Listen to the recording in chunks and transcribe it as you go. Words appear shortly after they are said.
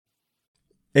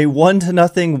A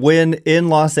 1-0 win in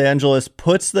Los Angeles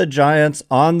puts the Giants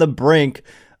on the brink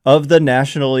of the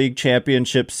National League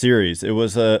Championship Series. It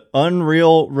was an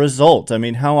unreal result. I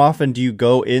mean, how often do you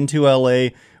go into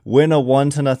LA, win a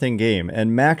 1-0 game?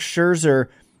 And Max Scherzer,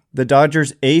 the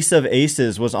Dodgers' ace of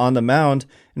aces, was on the mound.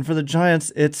 And for the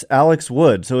Giants, it's Alex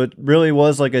Wood. So it really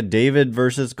was like a David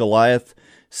versus Goliath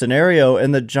scenario.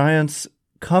 And the Giants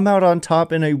come out on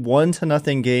top in a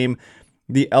 1-0 game.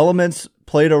 The elements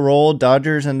played a role.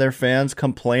 Dodgers and their fans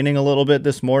complaining a little bit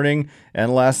this morning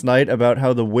and last night about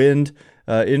how the wind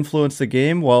influenced the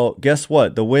game. Well, guess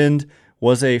what? The wind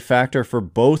was a factor for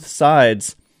both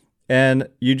sides, and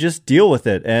you just deal with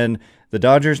it. And the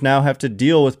Dodgers now have to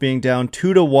deal with being down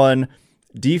 2-1.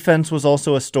 Defense was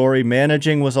also a story.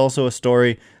 Managing was also a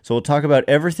story. So we'll talk about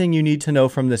everything you need to know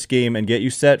from this game and get you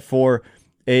set for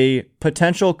a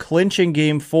potential clinching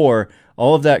Game 4.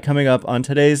 All of that coming up on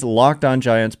today's Locked On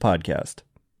Giants podcast.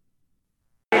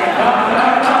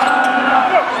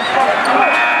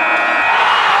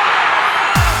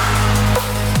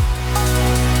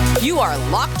 You are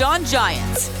Locked On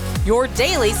Giants, your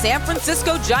daily San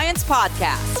Francisco Giants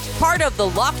podcast. Part of the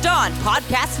Locked On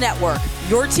Podcast Network,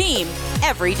 your team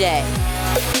every day.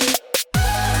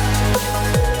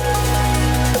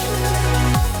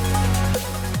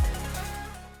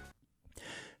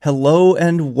 Hello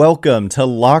and welcome to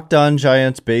Locked On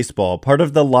Giants Baseball, part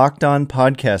of the Locked On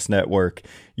Podcast Network,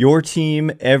 your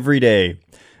team every day.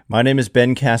 My name is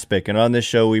Ben Kaspick, and on this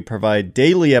show we provide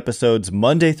daily episodes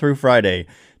Monday through Friday,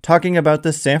 talking about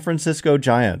the San Francisco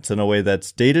Giants in a way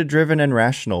that's data-driven and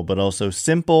rational, but also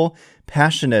simple,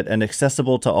 passionate, and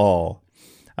accessible to all.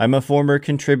 I'm a former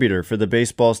contributor for the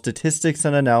baseball statistics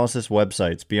and analysis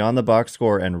websites Beyond the Box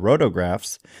Score and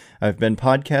Rotographs. I've been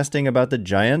podcasting about the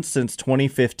Giants since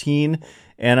 2015,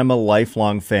 and I'm a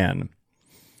lifelong fan.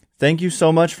 Thank you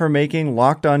so much for making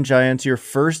Locked On Giants your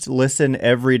first listen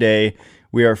every day.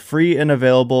 We are free and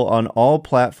available on all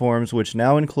platforms, which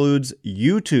now includes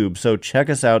YouTube, so check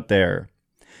us out there.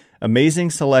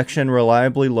 Amazing selection,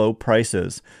 reliably low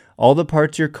prices. All the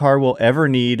parts your car will ever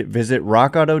need. Visit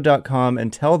rockauto.com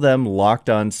and tell them Locked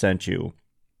On sent you.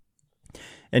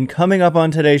 And coming up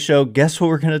on today's show, guess what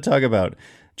we're going to talk about?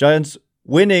 Giants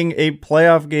winning a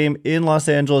playoff game in Los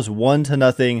Angeles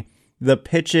 1-0. The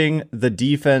pitching, the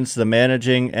defense, the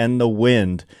managing, and the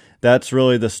wind. That's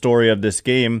really the story of this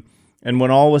game. And when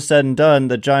all was said and done,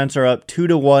 the Giants are up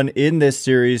 2-1 in this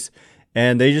series,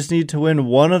 and they just need to win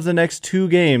one of the next two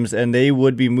games, and they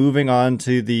would be moving on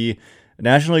to the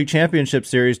National League Championship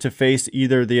Series to face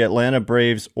either the Atlanta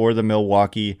Braves or the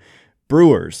Milwaukee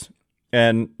Brewers.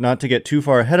 And not to get too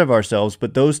far ahead of ourselves,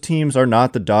 but those teams are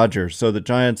not the Dodgers. So the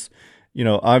Giants,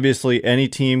 obviously any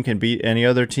team can beat any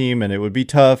other team, and it would be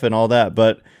tough and all that,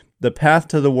 but the path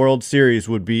to the World Series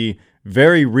would be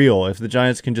very real if the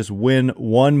Giants can just win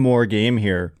one more game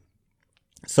here.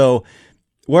 So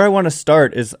where I want to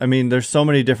start is, there's so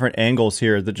many different angles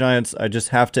here. The Giants, I just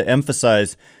have to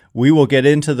emphasize, we will get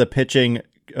into the pitching.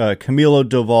 Camilo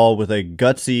Doval with a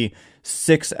gutsy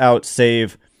 6-out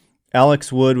save. Alex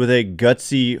Wood with a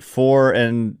gutsy 4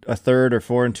 1/3 or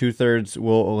 4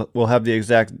 2/3. We'll have the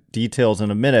exact details in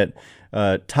a minute.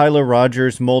 Tyler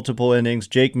Rogers, multiple innings.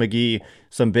 Jake McGee,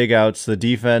 some big outs. The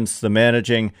defense, the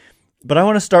managing. But I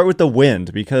want to start with the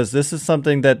wind, because this is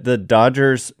something that the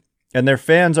Dodgers and their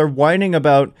fans are whining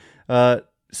about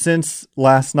since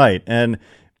last night. And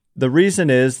the reason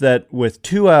is that with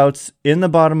 2 outs in the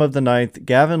bottom of the ninth,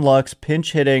 Gavin Lux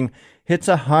pinch hitting hits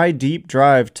a high deep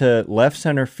drive to left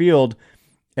center field.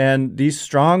 And these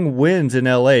strong winds in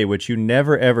LA, which you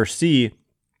never ever see,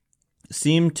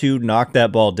 seem to knock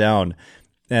that ball down.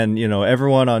 And,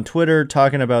 everyone on Twitter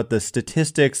talking about the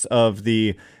statistics of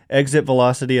the exit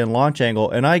velocity and launch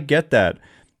angle. And I get that.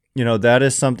 That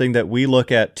is something that we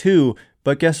look at too.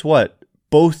 But guess what?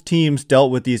 Both teams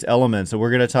dealt with these elements. And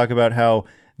we're going to talk about how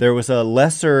there was a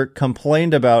lesser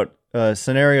complained about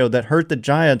scenario that hurt the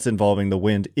Giants involving the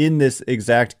wind in this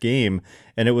exact game.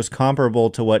 And it was comparable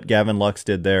to what Gavin Lux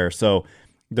did there. So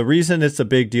the reason it's a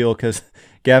big deal, because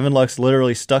Gavin Lux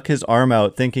literally stuck his arm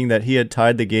out thinking that he had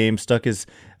tied the game, stuck his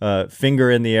finger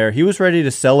in the air. He was ready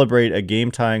to celebrate a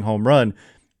game-tying home run.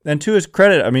 And to his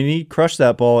credit, he crushed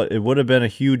that ball. It would have been a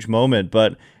huge moment,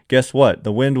 but guess what?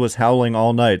 The wind was howling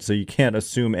all night, so you can't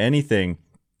assume anything.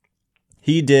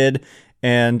 He did,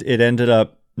 and it ended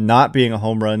up not being a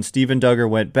home run. Steven Duggar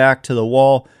went back to the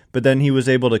wall, but then he was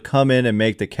able to come in and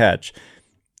make the catch.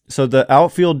 So the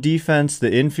outfield defense,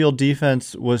 the infield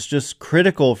defense was just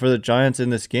critical for the Giants in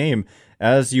this game,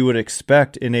 as you would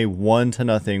expect in a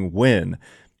 1-0 win.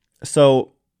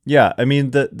 So yeah,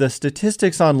 the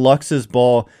statistics on Lux's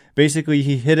ball Basically,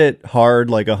 he hit it hard,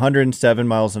 like 107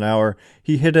 miles an hour.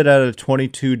 He hit it at a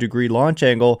 22-degree launch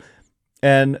angle,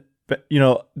 and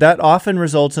that often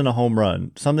results in a home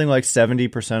run. Something like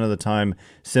 70% of the time,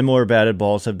 similar batted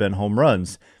balls have been home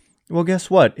runs. Well, guess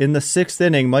what? In the 6th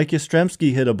inning, Mike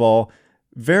Yastrzemski hit a ball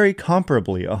very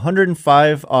comparably,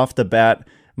 105 off the bat,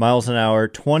 miles an hour,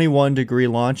 21-degree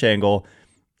launch angle.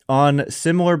 On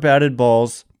similar batted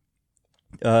balls,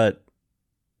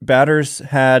 batters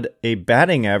had a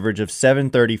batting average of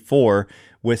 .734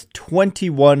 with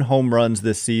 21 home runs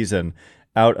this season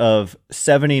out of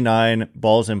 79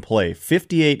 balls in play.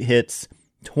 58 hits,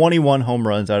 21 home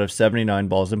runs out of 79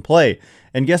 balls in play.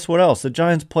 And guess what else? The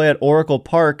Giants play at Oracle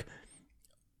Park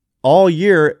all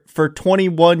year for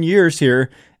 21 years here,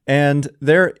 and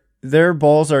their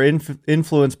balls are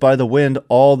influenced by the wind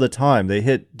all the time. They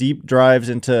hit deep drives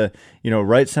into,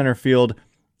 right center field.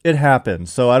 It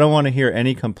happens. So I don't want to hear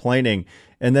any complaining.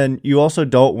 And then you also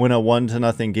don't win a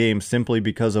 1-0 game simply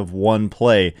because of one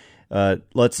play.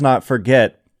 Let's not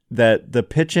forget that the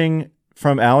pitching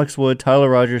from Alex Wood, Tyler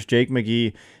Rogers, Jake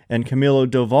McGee, and Camilo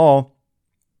Doval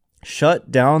shut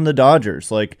down the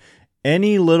Dodgers. Like,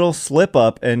 any little slip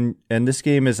up, and this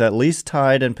game is at least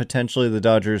tied, and potentially the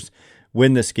Dodgers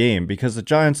win this game, because the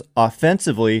Giants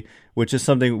offensively, which is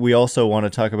something we also want to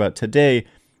talk about today,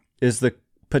 is the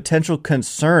potential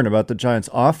concern about the Giants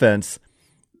offense.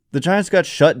 The Giants got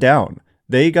shut down.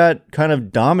 They got kind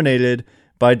of dominated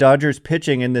by Dodgers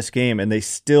pitching in this game, and they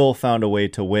still found a way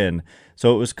to win.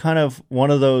 So it was kind of one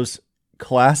of those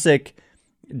classic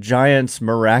Giants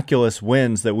miraculous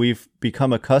wins that we've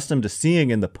become accustomed to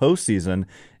seeing in the postseason.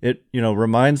 It,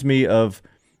 reminds me of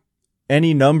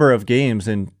any number of games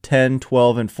in 10,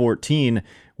 12, and 14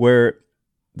 where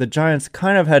the Giants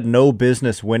kind of had no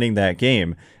business winning that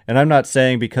game. And I'm not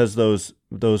saying because those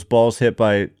balls hit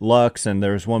by Lux and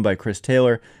there was one by Chris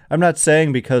Taylor, I'm not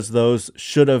saying because those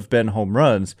should have been home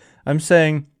runs. I'm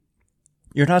saying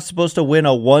you're not supposed to win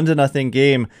a 1-0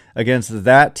 game against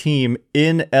that team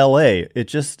in LA. It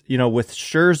just, with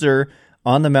Scherzer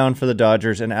on the mound for the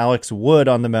Dodgers and Alex Wood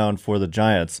on the mound for the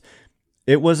Giants,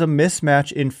 it was a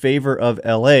mismatch in favor of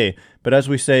LA. But as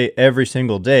we say every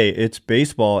single day, it's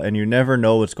baseball and you never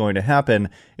know what's going to happen.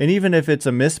 And even if it's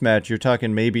a mismatch, you're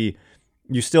talking maybe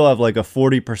you still have like a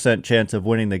 40% chance of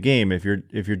winning the game if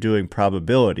you're doing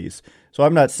probabilities. So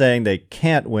I'm not saying they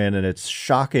can't win and it's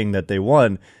shocking that they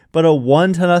won, but a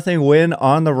 1-0 win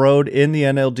on the road in the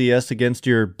NLDS against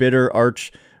your bitter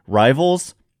arch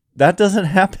rivals, that doesn't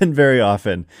happen very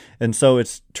often. And so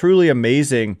it's truly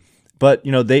amazing, but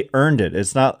they earned it.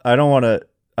 It's not, I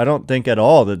don't think at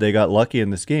all that they got lucky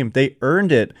in this game. They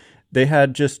earned it. They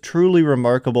had just truly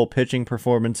remarkable pitching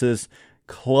performances,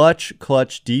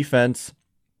 clutch defense,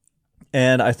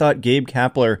 and I thought Gabe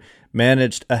Kapler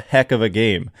managed a heck of a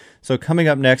game. So coming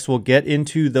up next, we'll get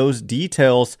into those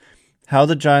details, how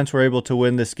the Giants were able to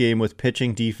win this game with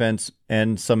pitching, defense,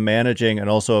 and some managing, and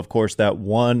also, of course, that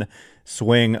one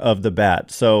swing of the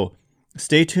bat. So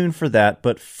stay tuned for that.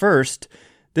 But first,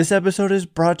 this episode is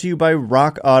brought to you by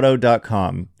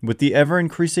RockAuto.com. With the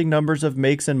ever-increasing numbers of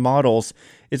makes and models,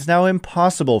 it's now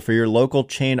impossible for your local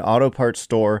chain auto parts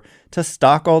store to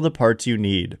stock all the parts you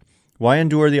need. Why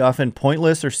endure the often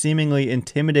pointless or seemingly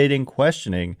intimidating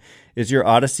questioning? Is your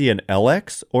Odyssey an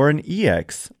LX or an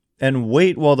EX? And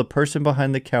wait while the person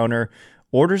behind the counter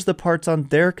orders the parts on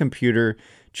their computer,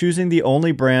 choosing the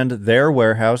only brand their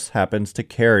warehouse happens to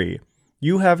carry.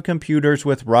 You have computers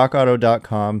with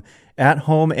RockAuto.com at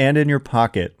home and in your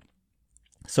pocket.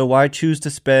 So why choose to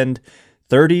spend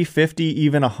 30, 50,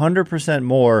 even 100%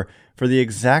 more for the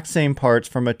exact same parts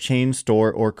from a chain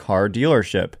store or car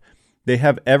dealership? They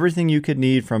have everything you could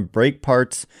need, from brake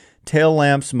parts, tail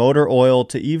lamps, motor oil,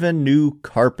 to even new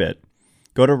carpet.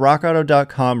 Go to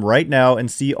rockauto.com right now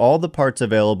and see all the parts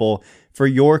available for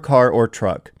your car or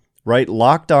truck. Write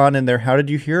Locked On in their How Did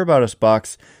You Hear About Us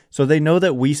box so they know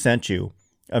that we sent you.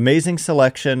 Amazing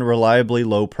selection, reliably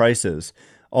low prices.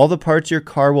 All the parts your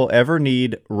car will ever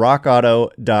need,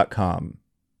 rockauto.com.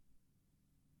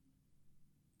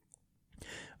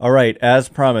 All right, as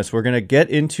promised, we're going to get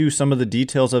into some of the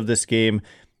details of this game,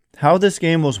 how this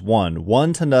game was won.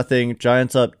 1-0,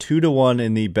 Giants up 2-1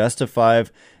 in the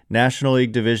best-of-5 National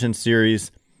League Division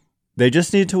Series. They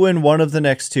just need to win one of the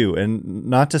next two, and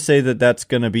not to say that that's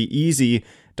going to be easy.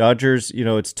 Dodgers,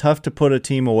 it's tough to put a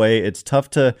team away. It's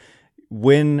tough to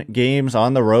win games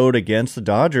on the road against the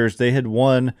Dodgers. They had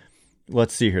won,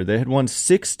 they had won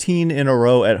 16 in a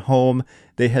row at home.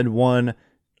 They had won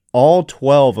all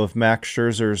 12 of Max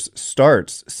Scherzer's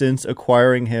starts since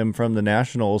acquiring him from the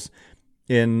Nationals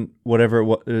in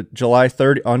July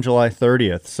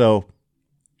 30th. So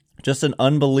just an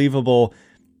unbelievable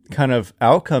kind of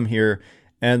outcome here.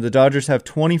 And the Dodgers have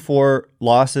 24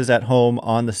 losses at home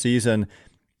on the season,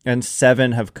 and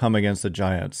 7 have come against the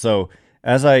Giants. So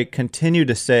as I continue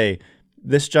to say,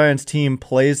 this Giants team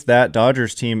plays that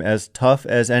Dodgers team as tough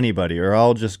as anybody, or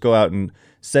I'll just go out and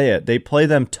say it. They play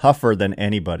them tougher than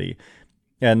anybody.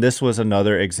 And this was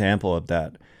another example of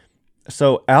that.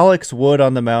 So Alex Wood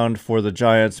on the mound for the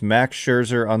Giants, Max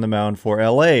Scherzer on the mound for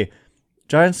LA.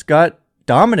 Giants got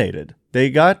dominated. They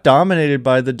got dominated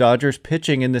by the Dodgers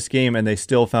pitching in this game, and they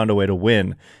still found a way to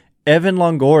win. Evan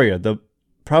Longoria,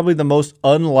 probably the most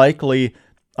unlikely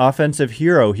offensive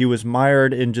hero. He was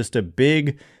mired in just a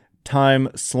big time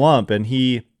slump, and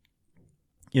he,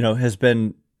 has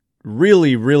been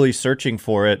really, really searching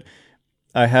for it.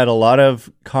 I had a lot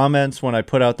of comments when I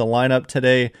put out the lineup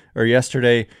today or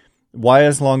yesterday. Why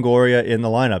is Longoria in the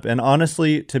lineup? And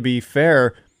honestly, to be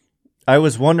fair, I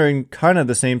was wondering kind of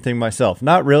the same thing myself.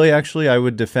 Not really, actually. I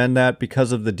would defend that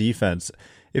because of the defense.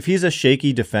 If he's a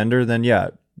shaky defender, then yeah,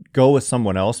 go with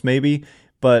someone else maybe.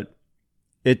 But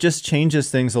it just changes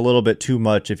things a little bit too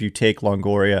much if you take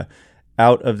Longoria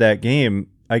out of that game.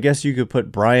 I guess you could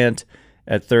put Bryant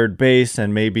at third base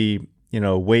and maybe,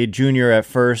 Wade Jr. at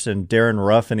first and Darren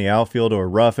Ruff in the outfield, or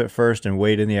Ruff at first and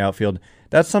Wade in the outfield.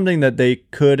 That's something that they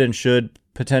could and should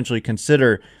potentially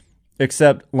consider,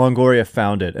 except Longoria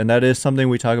found it. And that is something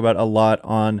we talk about a lot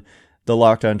on the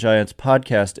Locked On Giants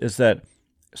podcast, is that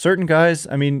certain guys,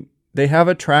 they have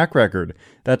a track record.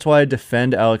 That's why I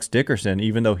defend Alex Dickerson,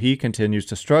 even though he continues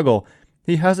to struggle.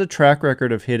 He has a track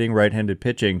record of hitting right-handed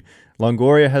pitching.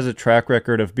 Longoria has a track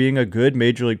record of being a good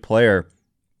major league player.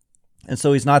 And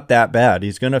so he's not that bad.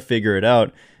 He's going to figure it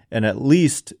out and at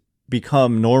least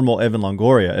become normal Evan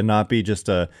Longoria and not be just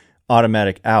a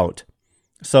automatic out.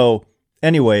 So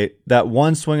anyway, that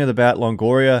one swing of the bat,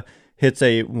 Longoria hits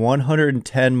a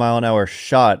 110-mile-an-hour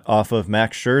shot off of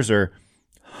Max Scherzer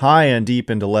high and deep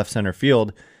into left center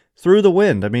field through the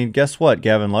wind. Guess what,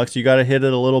 Gavin Lux? You got to hit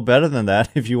it a little better than that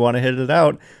if you want to hit it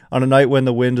out on a night when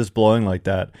the wind is blowing like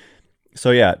that.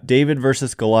 So yeah, David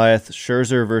versus Goliath,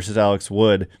 Scherzer versus Alex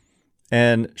Wood.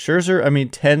 And Scherzer,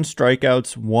 10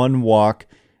 strikeouts, 1 walk,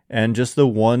 and just the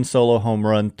 1 solo home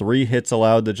run, 3 hits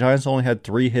allowed. The Giants only had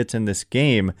 3 hits in this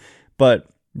game, but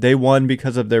they won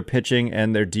because of their pitching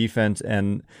and their defense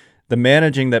and the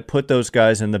managing that put those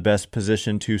guys in the best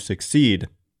position to succeed.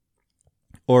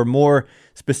 Or more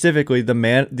specifically,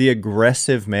 the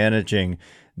aggressive managing.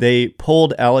 They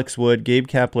pulled Alex Wood, Gabe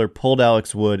Kapler pulled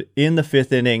Alex Wood in the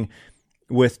 5th inning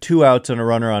with 2 outs and a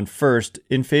runner on first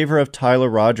in favor of Tyler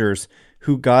Rogers,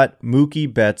 who got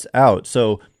Mookie Betts out.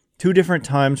 So 2 different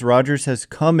times Rogers has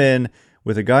come in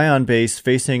with a guy on base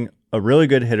facing a really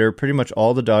good hitter. Pretty much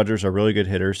all the Dodgers are really good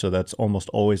hitters, so that's almost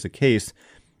always the case.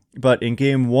 But in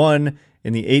game 1,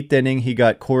 in the 8th inning, he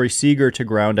got Corey Seager to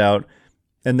ground out.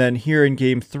 And then here in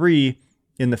game 3,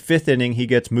 in the 5th inning, he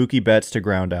gets Mookie Betts to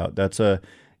ground out. That's a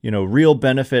real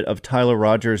benefit of Tyler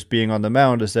Rogers being on the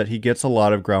mound, is that he gets a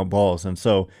lot of ground balls. And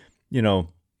so,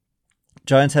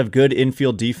 Giants have good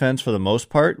infield defense for the most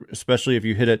part, especially if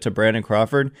you hit it to Brandon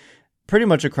Crawford, pretty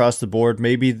much across the board,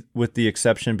 maybe with the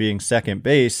exception being second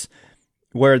base,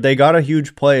 where they got a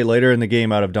huge play later in the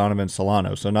game out of Donovan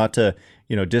Solano. So not to,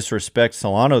 disrespect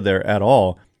Solano there at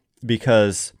all,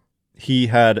 because he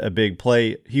had a big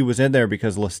play. He was in there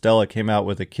because La Stella came out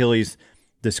with Achilles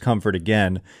discomfort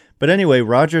again. But anyway,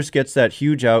 Rogers gets that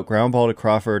huge out, ground ball to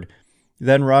Crawford.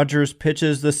 Then Rogers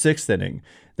pitches the 6th inning.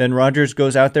 Then Rogers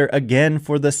goes out there again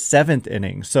for the 7th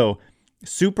inning. So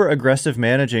super aggressive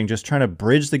managing, just trying to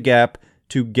bridge the gap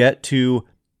to get to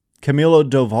Camilo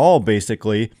Doval,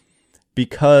 basically,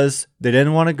 because they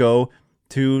didn't want to go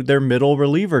to their middle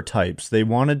reliever types. They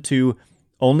wanted to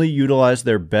only utilize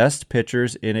their best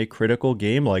pitchers in a critical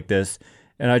game like this.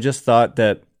 And I just thought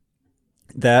that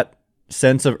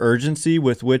sense of urgency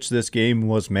with which this game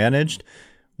was managed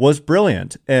was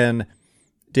brilliant. And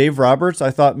Dave Roberts, I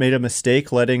thought, made a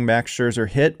mistake letting Max Scherzer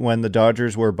hit when the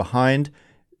Dodgers were behind.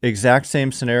 Exact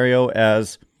same scenario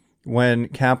as when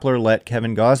Kapler let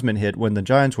Kevin Gausman hit when the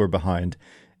Giants were behind.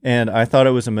 And I thought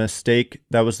it was a mistake.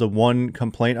 That was the one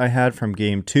complaint I had from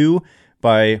game 2.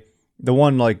 There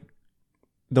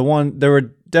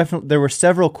were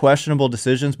several questionable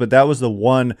decisions, but that was the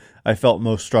one I felt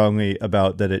most strongly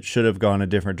about, that it should have gone a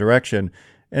different direction.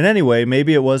 And anyway,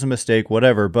 maybe it was a mistake,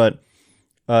 whatever, but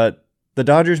the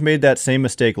Dodgers made that same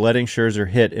mistake letting Scherzer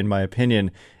hit, in my opinion,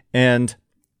 and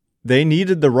they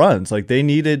needed the runs. They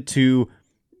needed to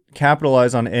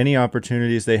capitalize on any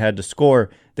opportunities they had to score.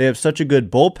 They have such a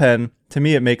good bullpen. To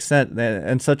me, it makes sense,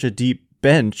 and such a deep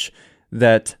bench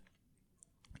that,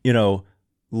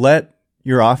 let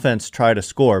your offense try to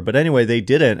score. But anyway, they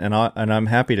didn't, and I'm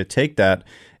happy to take that.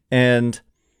 and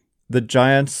the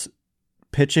Giants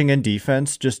pitching and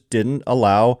defense just didn't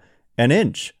allow an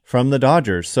inch from the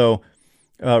Dodgers. So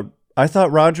I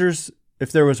thought Rogers,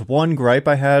 if there was one gripe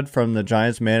I had from the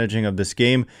Giants managing of this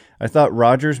game, I thought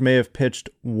Rogers may have pitched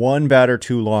one batter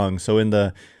too long. So in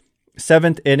the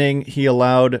 7th inning,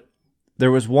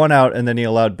 there was one out, and then he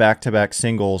allowed back-to-back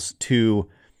singles to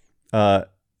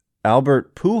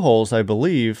Albert Pujols, I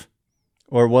believe,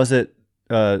 or was it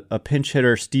a pinch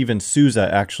hitter, Steven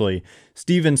Souza, actually.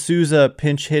 Steven Souza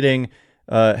pinch hitting,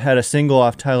 had a single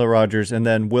off Tyler Rogers, and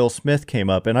then Will Smith came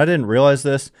up. And I didn't realize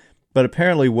this, but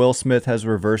apparently Will Smith has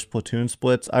reverse platoon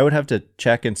splits. I would have to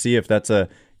check and see if that's a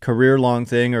career-long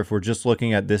thing or if we're just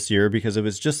looking at this year, because if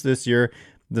it's just this year,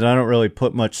 then I don't really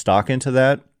put much stock into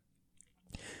that.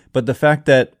 But the fact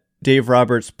that Dave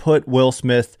Roberts put Will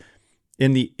Smith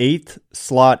in the 8th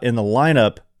slot in the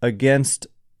lineup against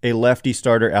a lefty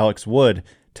starter, Alex Wood,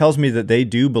 tells me that they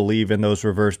do believe in those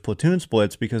reverse platoon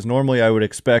splits, because normally I would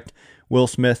expect Will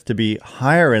Smith to be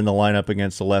higher in the lineup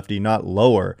against a lefty, not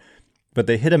lower. But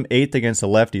they hit him 8th against a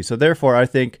lefty. So therefore, I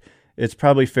think it's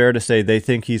probably fair to say they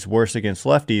think he's worse against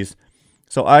lefties.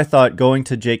 So I thought going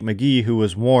to Jake McGee, who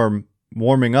was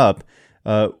warming up,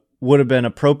 would have been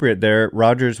appropriate there.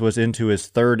 Rogers was into his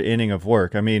 3rd inning of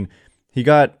work. I mean,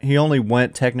 he only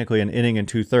went technically an inning and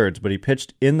 2/3, but he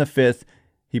pitched in the 5th,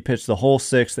 he pitched the whole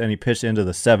 6th, and he pitched into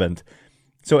the 7th.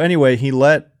 So anyway,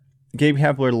 Gabe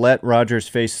Kapler let Rogers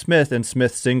face Smith, and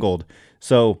Smith singled.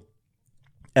 So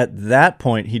at that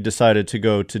point, he decided to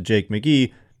go to Jake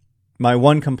McGee. My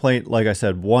one complaint, like I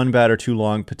said, one batter too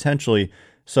long, potentially.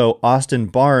 So Austin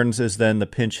Barnes is then the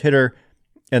pinch hitter,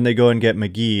 and they go and get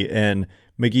McGee. And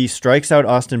McGee strikes out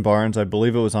Austin Barnes. I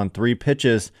believe it was on 3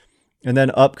 pitches. And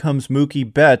then up comes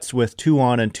Mookie Betts with 2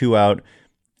 on and 2 out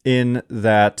in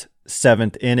that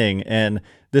 7th inning. And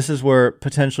this is where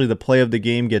potentially the play of the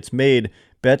game gets made.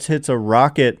 Betts hits a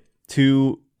rocket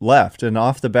to left, and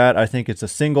off the bat, I think it's a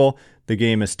single. The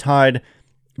game is tied,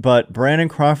 but Brandon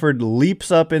Crawford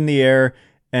leaps up in the air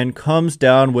and comes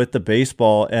down with the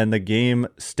baseball, and the game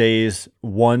stays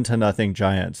 1-0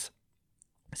 Giants.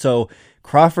 So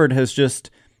Crawford has just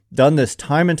done this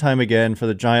time and time again for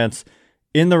the Giants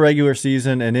in the regular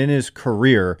season and in his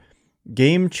career.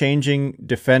 Game-changing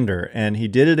defender, and he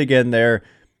did it again there.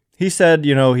 He said,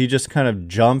 he just kind of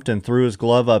jumped and threw his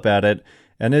glove up at it,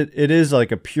 and it is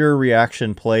like a pure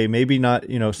reaction play. Maybe not,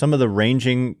 some of the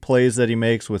ranging plays that he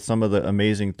makes with some of the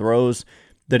amazing throws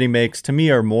that he makes, to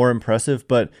me, are more impressive,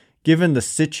 but given the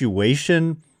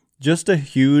situation, just a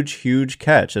huge, huge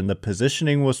catch, and the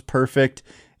positioning was perfect.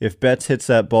 If Betts hits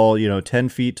that ball, 10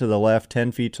 feet to the left,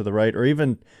 10 feet to the right, or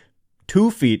even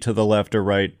 2 feet to the left or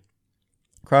right,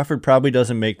 Crawford probably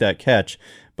doesn't make that catch,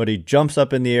 but he jumps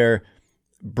up in the air,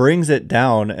 brings it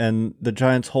down, and the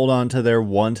Giants hold on to their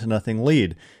 1-0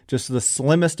 lead. Just the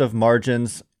slimmest of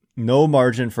margins, no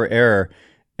margin for error.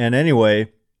 And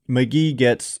anyway, McGee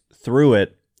gets through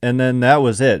it, and then that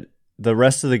was it. The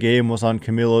rest of the game was on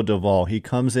Camilo Doval. He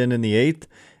comes in the 8th,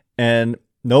 and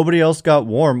nobody else got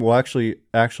warm. Well, actually,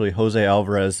 Jose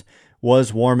Alvarez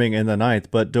was warming in the 9th,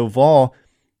 but Doval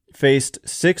faced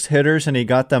 6 hitters, and he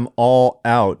got them all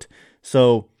out.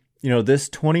 So, this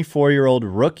 24-year-old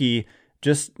rookie,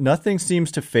 just nothing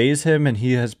seems to faze him, and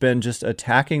he has been just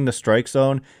attacking the strike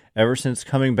zone ever since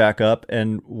coming back up.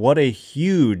 And what a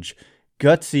huge,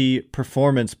 gutsy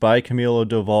performance by Camilo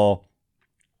Doval.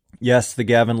 Yes, the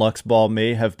Gavin Lux ball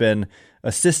may have been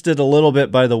assisted a little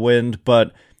bit by the wind,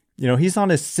 but, he's on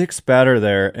his 6th batter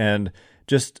there, and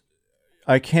just,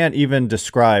 I can't even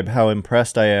describe how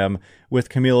impressed I am with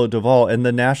Camilo Doval, and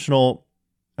the national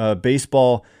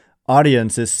baseball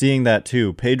audience is seeing that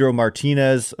too. Pedro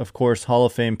Martinez, of course, Hall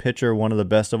of Fame pitcher, one of the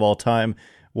best of all time,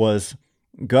 was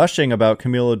gushing about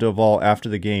Camilo Doval after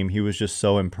the game. He was just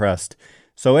so impressed.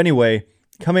 So anyway,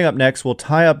 coming up next, we'll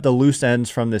tie up the loose ends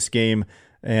from this game,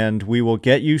 and we will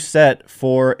get you set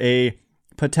for a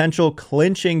potential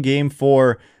clinching Game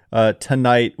 4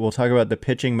 tonight. We'll talk about the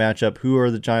pitching matchup. Who are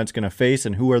the Giants going to face,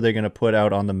 and who are they going to put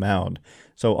out on the mound?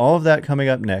 So all of that coming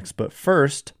up next. But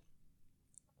first,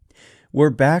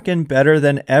 we're back and better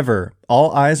than ever.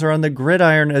 All eyes are on the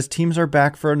gridiron as teams are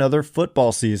back for another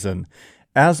football season.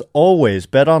 As always,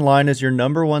 BetOnline is your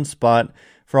 #1 spot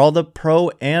for all the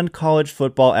pro and college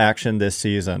football action this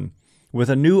season. With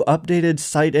a new updated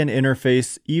site and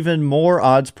interface, even more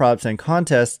odds, props, and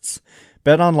contests,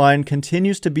 BetOnline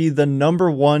continues to be the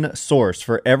 #1 source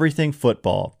for everything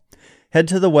football. Head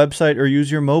to the website or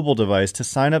use your mobile device to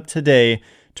sign up today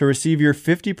to receive your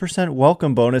 50%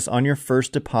 welcome bonus on your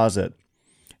first deposit.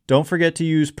 Don't forget to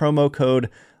use promo code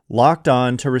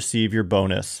LOCKEDON to receive your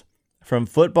bonus. From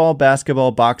football,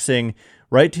 basketball, boxing,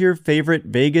 right to your favorite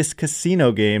Vegas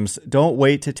casino games, don't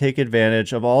wait to take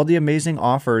advantage of all the amazing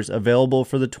offers available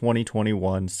for the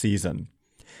 2021 season.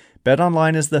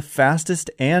 BetOnline is the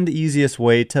fastest and easiest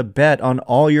way to bet on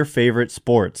all your favorite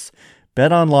sports.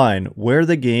 BetOnline, where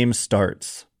the game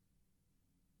starts.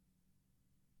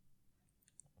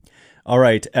 All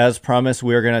right, as promised,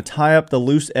 we are going to tie up the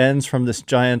loose ends from this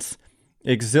Giants'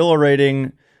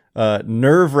 exhilarating,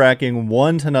 nerve-wracking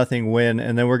 1-0 win,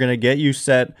 and then we're going to get you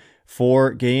set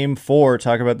for Game 4,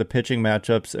 talk about the pitching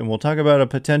matchups, and we'll talk about a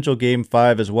potential Game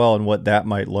 5 as well and what that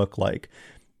might look like.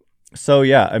 So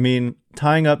yeah, I mean,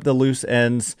 tying up the loose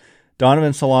ends,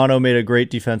 Donovan Solano made a great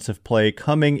defensive play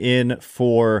coming in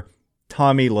for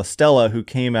Tommy La Stella, who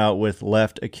came out with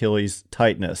left Achilles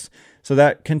tightness. So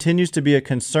that continues to be a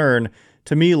concern.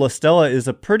 To me, La Stella is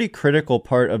a pretty critical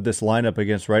part of this lineup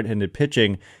against right-handed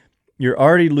pitching. You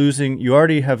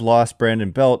already have lost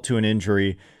Brandon Belt to an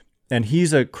injury, and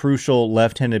he's a crucial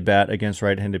left-handed bat against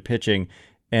right-handed pitching.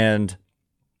 And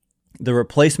the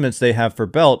replacements they have for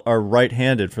Belt are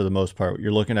right-handed for the most part.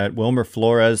 You're looking at Wilmer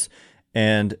Flores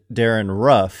and Darren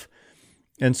Ruff.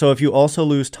 And so if you also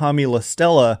lose Tommy La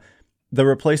Stella, the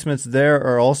replacements there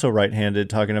are also right-handed,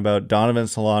 talking about Donovan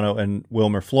Solano and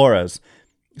Wilmer Flores.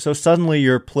 So suddenly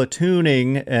you're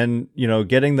platooning and,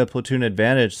 getting the platoon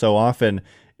advantage so often.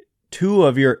 2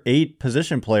 of your 8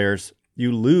 position players,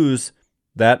 you lose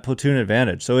that platoon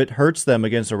advantage. So it hurts them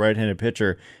against a right-handed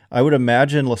pitcher. I would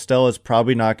imagine La Stella is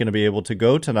probably not going to be able to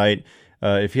go tonight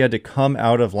if he had to come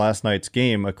out of last night's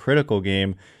game, a critical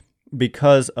game,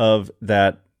 because of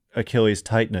that Achilles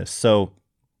tightness. So,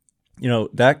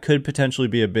 that could potentially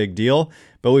be a big deal.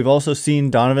 But we've also seen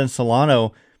Donovan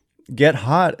Solano get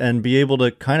hot and be able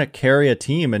to kind of carry a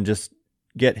team and just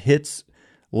get hits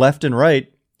left and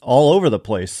right all over the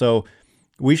place. So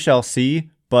we shall see.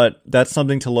 But that's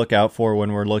something to look out for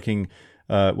when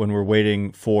we're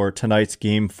waiting for tonight's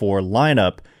Game 4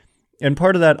 lineup. And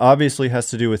part of that obviously has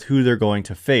to do with who they're going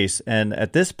to face. And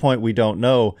at this point, we don't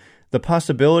know. The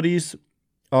possibilities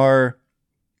are,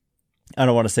 I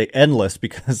don't want to say endless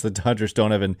because the Dodgers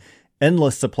don't have an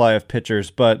endless supply of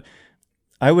pitchers, but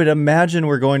I would imagine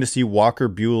we're going to see Walker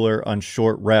Buehler on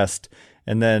short rest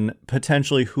and then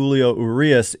potentially Julio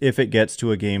Urias if it gets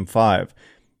to a Game 5.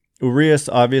 Urias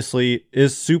obviously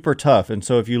is super tough, and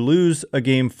so if you lose a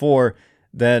Game 4,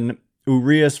 then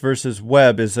Urias versus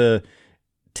Webb is a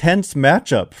tense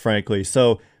matchup, frankly.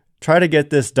 So try to get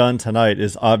this done tonight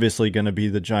is obviously going to be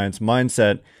the Giants'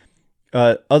 mindset.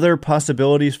 Other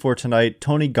possibilities for tonight,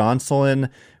 Tony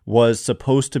Gonsolin was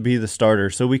supposed to be the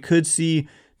starter, so we could see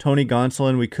Tony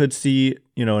Gonsolin, we could see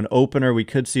an opener, we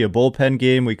could see a bullpen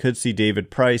game, we could see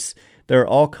David Price. There are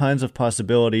all kinds of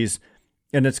possibilities.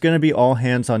 And it's going to be all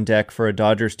hands on deck for a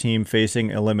Dodgers team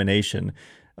facing elimination.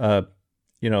 The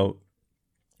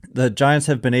Giants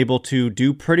have been able to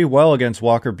do pretty well against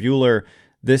Walker Buehler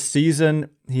this season.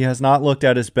 He has not looked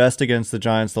at his best against the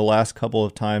Giants the last couple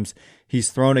of times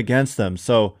he's thrown against them.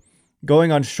 So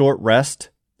going on short rest,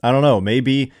 I don't know,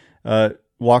 maybe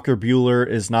Walker Buehler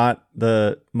is not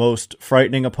the most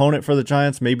frightening opponent for the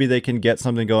Giants. Maybe they can get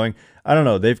something going. I don't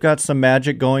know. They've got some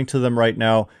magic going to them right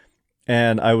now.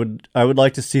 And I would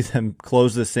like to see them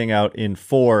close this thing out in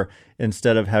 4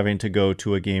 instead of having to go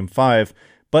to a Game 5.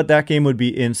 But that game would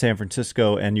be in San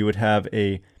Francisco, and you would have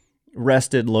a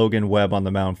rested Logan Webb on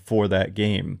the mound for that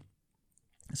game.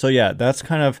 So yeah, that's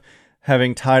kind of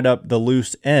having tied up the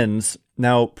loose ends.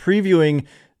 Now, previewing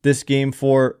this Game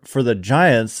 4 for the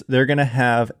Giants, they're going to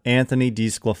have Anthony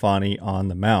DeSclafani on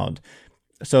the mound.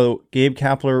 So Gabe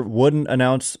Kapler wouldn't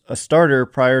announce a starter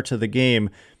prior to the game,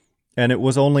 and it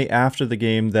was only after the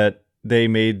game that they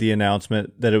made the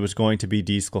announcement that it was going to be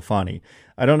DeSclafani.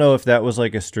 I don't know if that was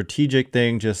like a strategic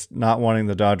thing, just not wanting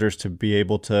the Dodgers to be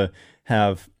able to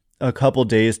have a couple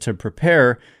days to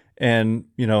prepare and,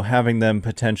 having them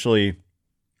potentially,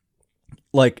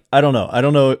 I don't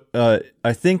know.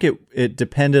 I think it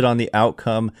depended on the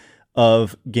outcome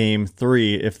of Game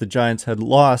 3. If the Giants had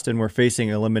lost and were facing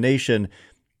elimination,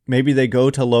 maybe they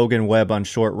go to Logan Webb on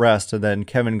short rest and then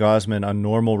Kevin Gausman on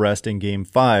normal rest in Game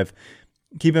 5.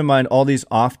 Keep in mind all these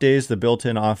off days, the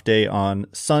built-in off day on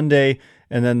Sunday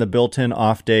and then the built-in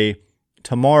off day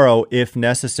tomorrow, if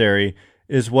necessary,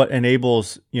 is what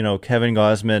enables, Kevin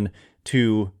Gausman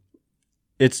to,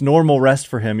 it's normal rest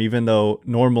for him, even though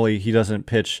normally he doesn't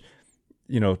pitch,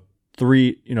 1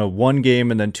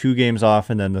 game and then 2 games off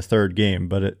and then the third game.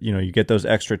 But, you get those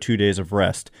extra 2 days of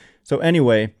rest. So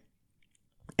anyway,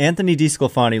 Anthony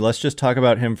DeSclafani, let's just talk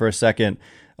about him for a second.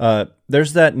 There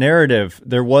was that narrative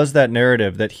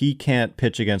that he can't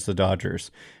pitch against the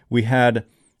Dodgers. We had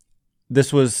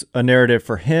this was a narrative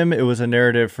for him. It was a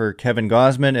narrative for Kevin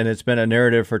Gausman, and it's been a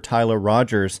narrative for Tyler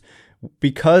Rogers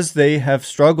because they have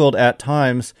struggled at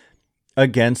times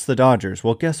against the Dodgers.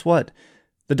 Well, guess what?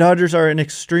 The Dodgers are an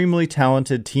extremely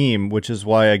talented team, which is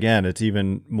why, again, it's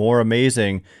even more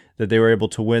amazing that they were able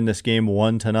to win this game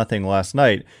 1-0 last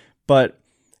night. But,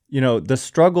 the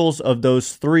struggles of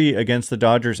those three against the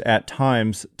Dodgers at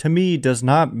times, to me, does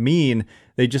not mean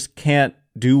they just can't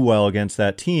do well against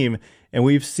that team. And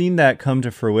we've seen that come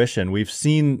to fruition. We've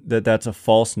seen that that's a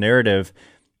false narrative.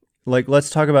 Like, let's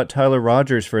talk about Tyler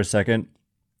Rogers for a second.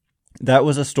 That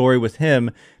was a story with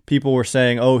him. People were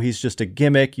saying, oh, he's just a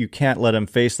gimmick. You can't let him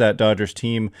face that Dodgers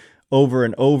team over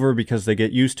and over because they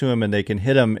get used to him and they can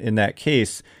hit him in that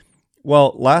case.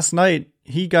 Well, last night,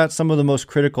 he got some of the most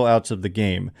critical outs of the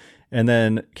game. And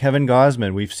then Kevin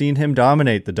Gausman, we've seen him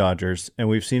dominate the Dodgers, and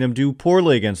we've seen him do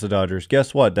poorly against the Dodgers.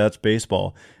 Guess what? That's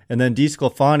baseball. And then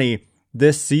DeSclafani,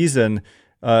 this season,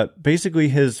 basically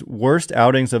his worst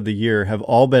outings of the year have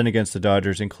all been against the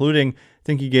Dodgers, including, I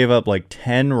think he gave up like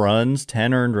 10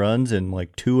 earned runs in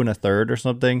like 2 1/3 or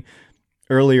something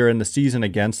earlier in the season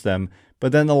against them.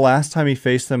 But then the last time he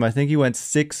faced them, I think he went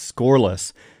 6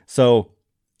 scoreless. So,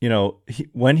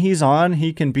 when he's on,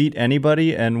 he can beat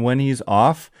anybody. And when he's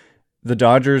off, the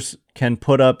Dodgers can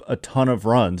put up a ton of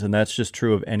runs. And that's just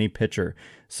true of any pitcher.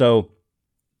 So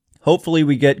hopefully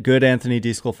we get good Anthony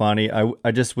DeSclafani.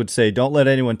 I just would say, don't let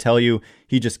anyone tell you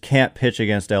he just can't pitch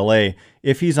against LA.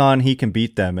 If he's on, he can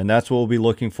beat them. And that's what we'll be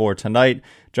looking for tonight.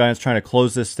 Giants trying to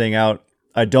close this thing out.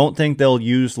 I don't think they'll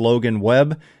use Logan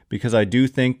Webb because I do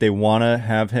think they want to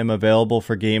have him available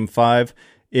for Game 5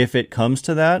 if it comes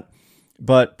to that.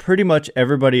 But pretty much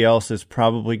everybody else is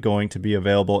probably going to be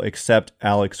available except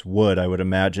Alex Wood, I would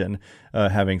imagine,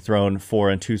 having thrown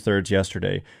 4 2/3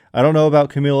 yesterday. I don't know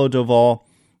about Camilo Doval.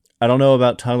 I don't know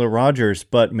about Tyler Rogers,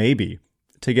 but maybe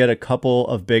to get a couple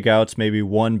of big outs, maybe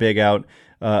one big out,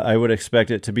 I would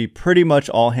expect it to be pretty much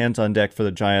all hands on deck for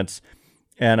the Giants.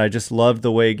 And I just loved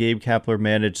the way Gabe Kapler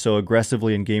managed so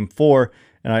aggressively in Game 4.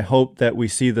 And I hope that we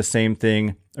see the same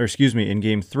thing, in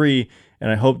Game 3. And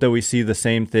I hope that we see the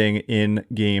same thing in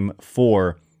Game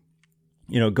 4.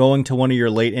 Going to one of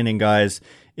your late inning guys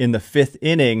in the 5th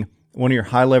inning, one of your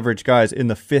high leverage guys in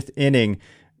the 5th inning,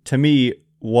 to me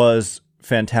was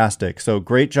fantastic. So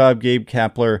great job, Gabe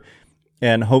Kapler.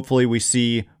 And hopefully we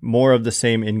see more of the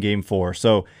same in Game 4.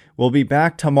 So we'll be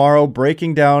back tomorrow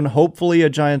breaking down, hopefully,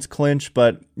 a Giants clinch.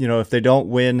 But, if they don't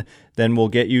win, then we'll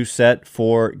get you set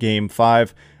for Game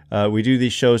 5. We do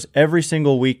these shows every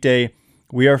single weekday.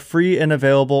 We are free and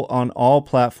available on all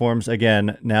platforms,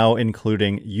 again, now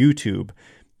including YouTube.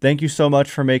 Thank you so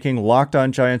much for making Locked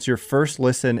On Giants your first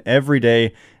listen every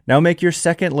day. Now make your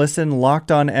second listen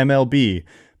Locked On MLB.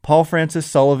 Paul Francis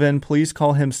Sullivan, please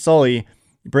call him Sully,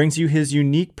 brings you his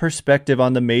unique perspective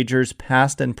on the majors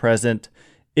past and present.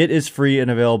 It is free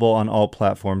and available on all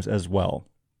platforms as well.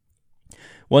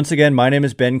 Once again, my name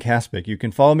is Ben Kaspick. You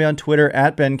can follow me on Twitter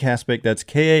at Ben Kaspick. That's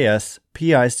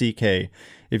Kaspick.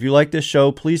 If you like this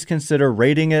show, please consider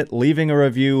rating it, leaving a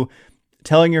review,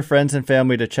 telling your friends and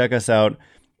family to check us out,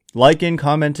 liking,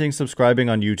 commenting, subscribing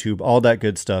on YouTube, all that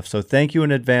good stuff. So thank you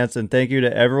in advance, and thank you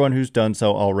to everyone who's done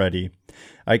so already.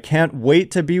 I can't wait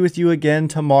to be with you again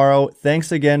tomorrow.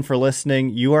 Thanks again for listening.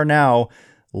 You are now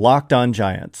Locked On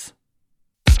Giants.